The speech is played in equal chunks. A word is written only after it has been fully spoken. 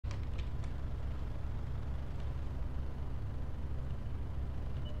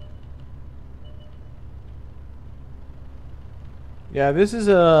Yeah, this is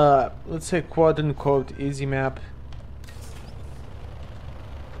a, let's say, quote-unquote easy map.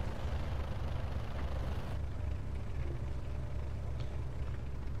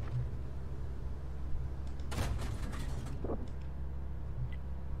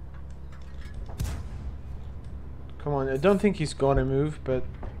 Come on, I don't think he's gonna move, but...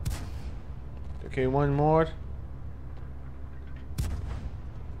 Okay, one more.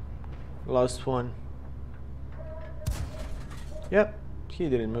 Last one. Yep, he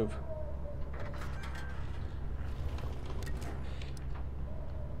didn't move.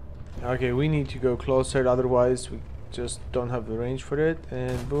 Okay, we need to go closer, otherwise we just don't have the range for it.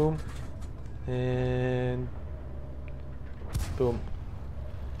 And boom. And... boom.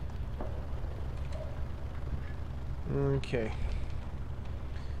 Okay.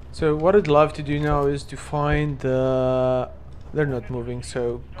 So what I'd love to do now is to find the... They're not moving,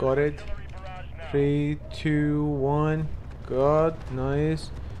 so got it. 3, 2, 1. Got,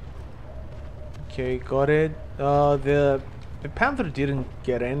 nice. Okay, got it. The Panther didn't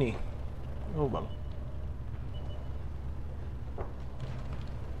get any. Oh well.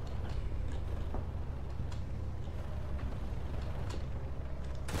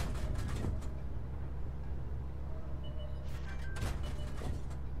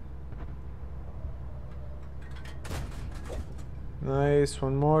 Nice,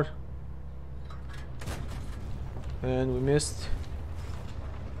 one more. And we missed.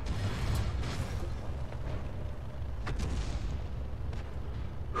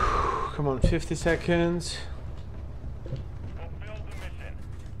 Come on, 50 seconds.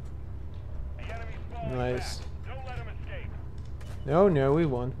 Nice. No, no, we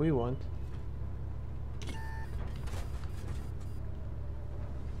won't, we won't.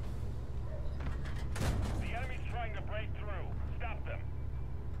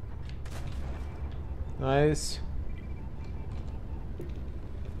 Nice.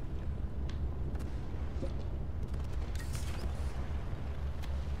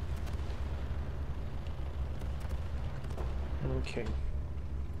 Okay.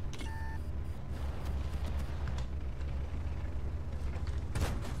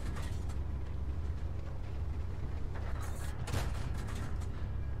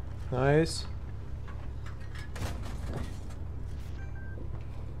 Nice.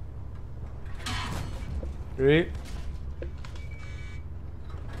 Great.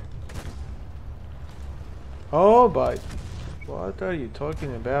 Oh, but what are you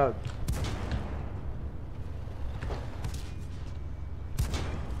talking about?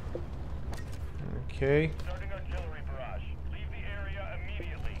 Okay. Starting artillery barrage. Leave the area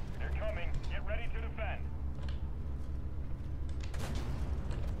immediately. They're coming. Get ready to defend.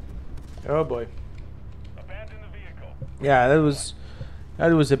 Oh boy. Abandon the vehicle. Yeah,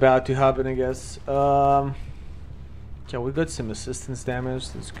 that was about to happen, I guess. Yeah, we got some assistance damage.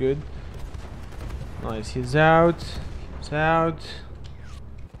 That's good. Nice. He's out. He's out.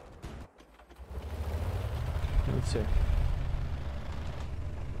 Let's see.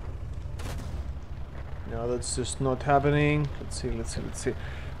 No, that's just not happening. Let's see, let's see, let's see.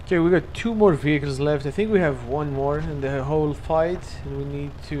 Okay, we got 2 more vehicles left. I think we have 1 more in the whole fight. And we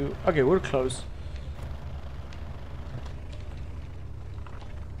need to... Okay, we're close.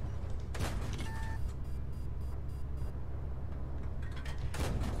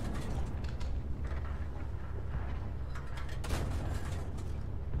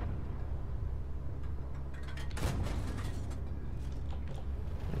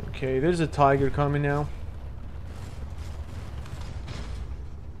 Okay, there's a tiger coming now.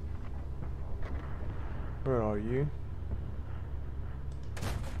 Where are you?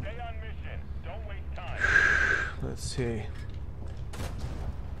 Stay on mission. Don't waste time. Let's see.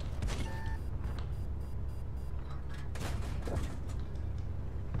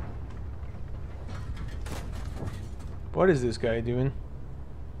 What is this guy doing?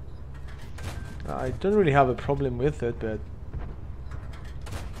 I don't really have a problem with it, but...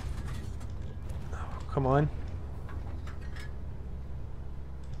 Oh, come on.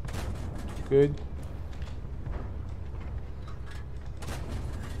 Good.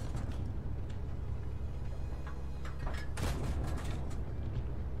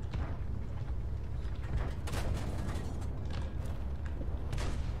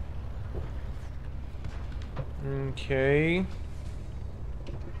 Okay.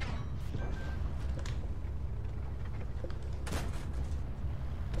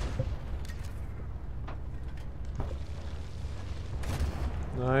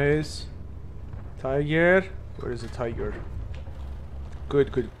 Nice. Tiger. Where is the tiger?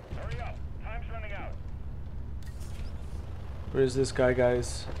 Good, good. Hurry up. Time's running out. Where is this guy,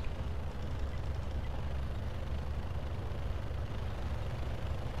 guys?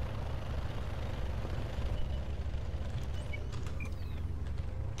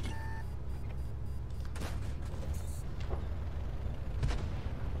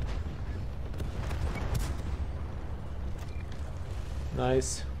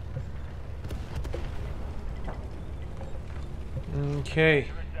 Nice. Okay.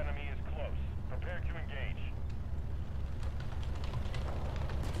 Nearest enemy is close. Prepare to engage.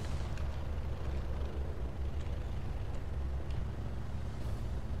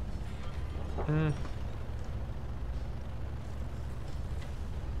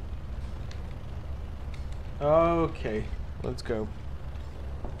 Okay, let's go.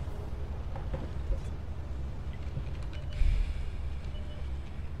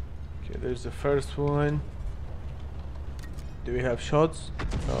 Okay, there's the first one. Do we have shots?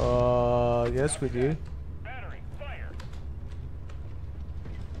 Yes we do. Battery, fire.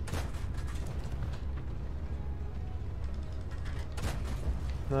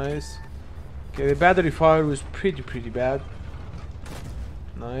 Nice. Okay, the battery fire was pretty bad.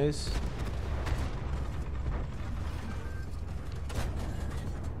 Nice.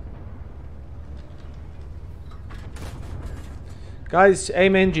 Guys,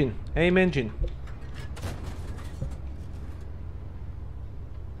 aim engine. Aim engine.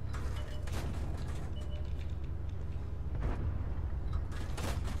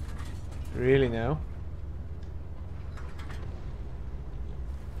 Really now?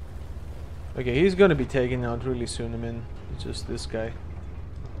 Okay, he's gonna be taken out really soon. I mean, it's just this guy.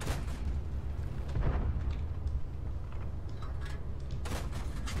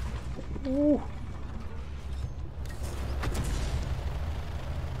 Ooh.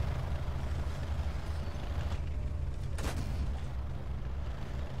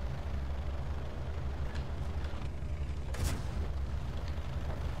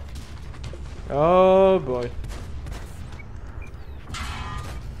 Oh boy.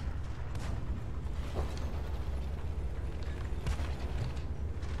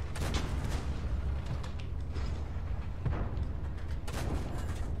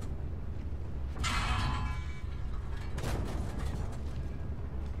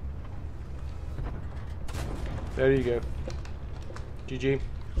 There you go. GG.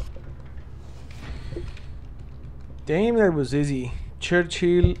 Damn, that was easy.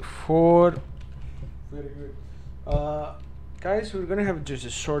 Churchill 4. Very good. Guys, we're gonna have just a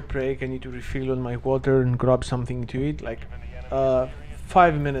short break. I need to refill on my water and grab something to eat. Like,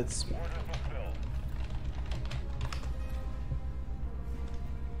 5 minutes. Order fulfilled.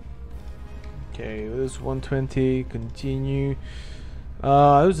 Okay, this is 120. Continue. It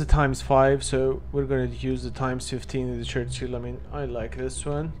was the ×5, so we're gonna use the ×15 in the Churchill. I mean, I like this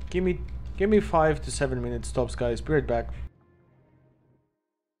one. Give me 5 to 7 minutes tops, guys. Be right back.